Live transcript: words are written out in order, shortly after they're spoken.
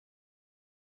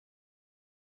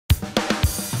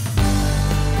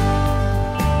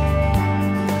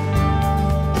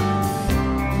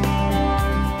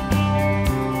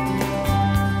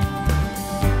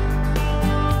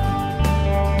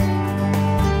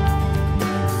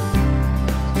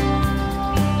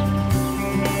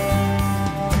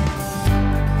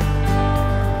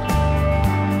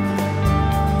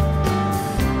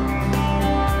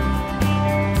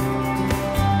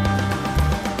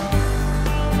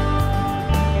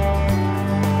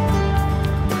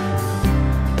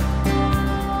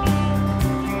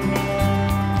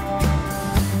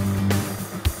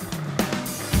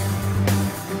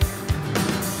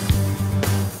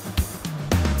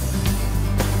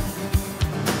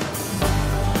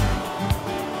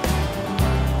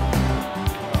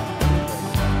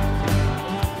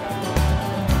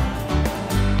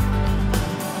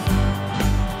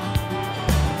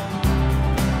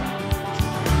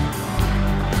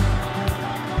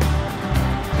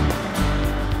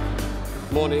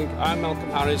Morning, I'm Malcolm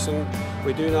Harrison.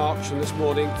 We're doing an auction this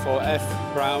morning for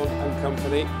F. Brown and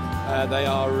Company. They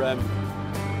are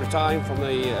retiring from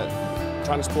the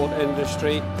transport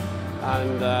industry,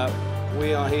 and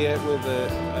we are here with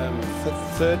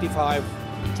 35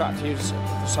 tractors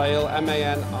for sale,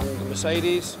 MAN and the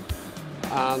Mercedes,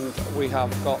 and we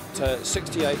have got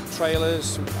 68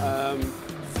 trailers,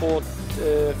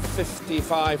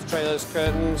 55 trailers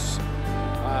curtains,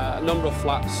 a number of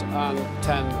flats and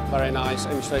 10 very nice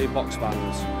insulated box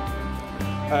vans.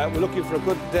 We're looking for a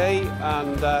good day,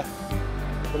 and the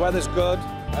weather's good,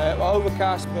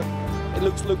 overcast, but it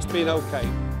looks being okay.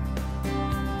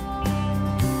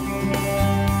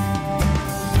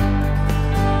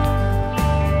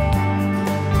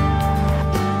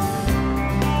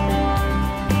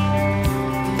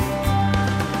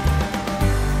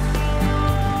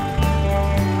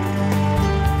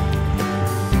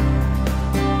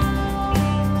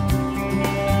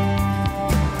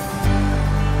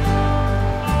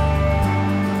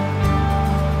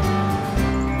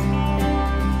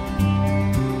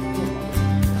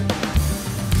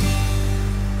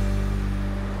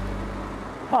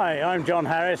 Hi, I'm John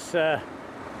Harris,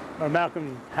 from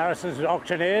Malcolm Harrison's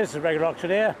Auctioneers, a regular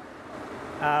auctioneer.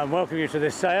 Welcome you to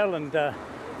this sale, and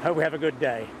hope we have a good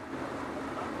day.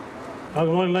 Good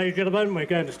morning, ladies and gentlemen. We're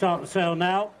going to start the sale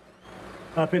now,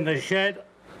 up in the shed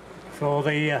for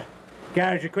the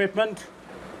garage equipment.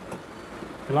 If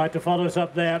you'd like to follow us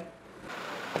up there.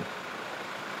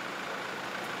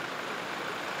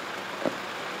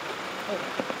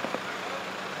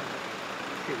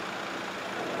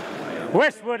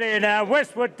 Westwood here now,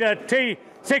 Westwood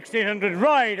T1600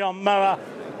 ride on mower,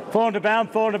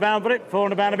 £400, £400 for it,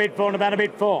 £400 a bid, £400 a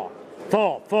bid,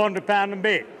 £400 a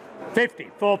bid, 50,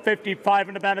 £450,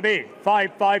 £500 a bid,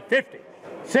 550,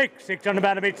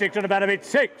 £600 a bid, £600 a bid,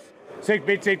 6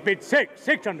 bid,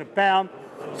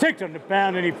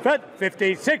 £600, any further,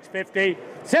 50, £650,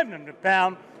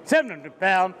 £700,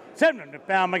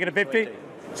 £700, make it a 50,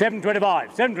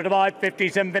 725, 50,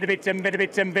 7 bid,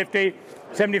 750,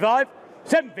 75,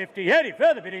 750, any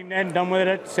further bidding, then done with it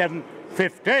at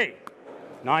 750.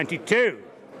 92.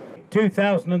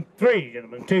 2003,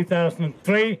 gentlemen,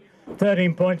 2003,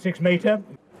 13.6 metre,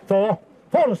 4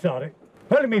 to start it,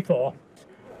 only me 4.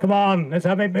 Come on, let's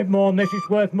have a bit more than this, it's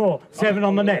worth more. 7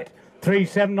 on the net,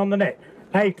 7 on the net,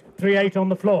 8 on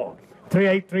the floor,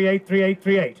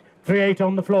 38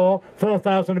 on the floor,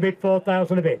 4,000 a bit,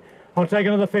 4,000 a bit. I'll take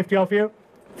another 50 off you,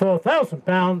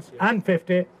 £4,000 and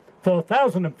 50,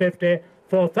 4,050,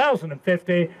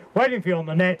 4,050, waiting for you on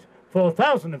the net,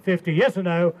 4,050, yes or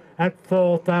no, at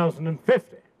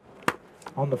 4,050.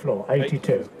 On the floor,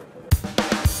 82.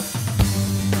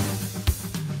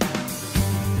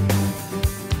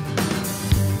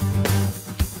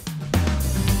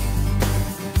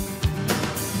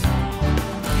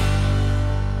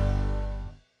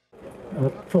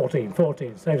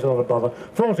 $14, saves a lot of bother.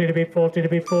 14 a bit,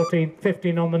 14,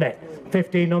 15 on the net,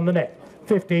 15 on the net,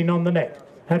 15 on the net,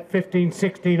 at 15,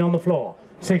 16 on the floor,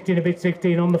 16 a bit,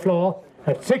 16 on the floor,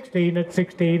 at 16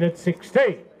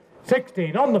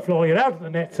 on the floor, you're out of the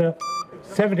net, sir,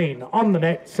 17 on the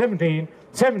net, 17,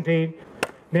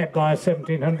 net buyer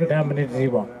 1,700, how many does he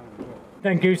want?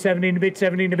 Thank you, 17 a bit,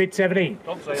 17, 17,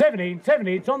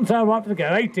 it's on sale right to the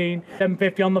go, 18,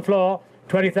 750 on the floor,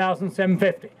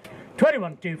 20,750.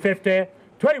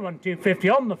 21,250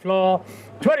 on the floor,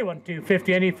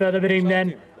 21,250, any further bidding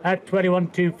then at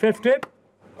 21,250?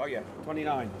 Oh yeah,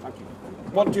 29, thank you.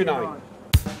 129.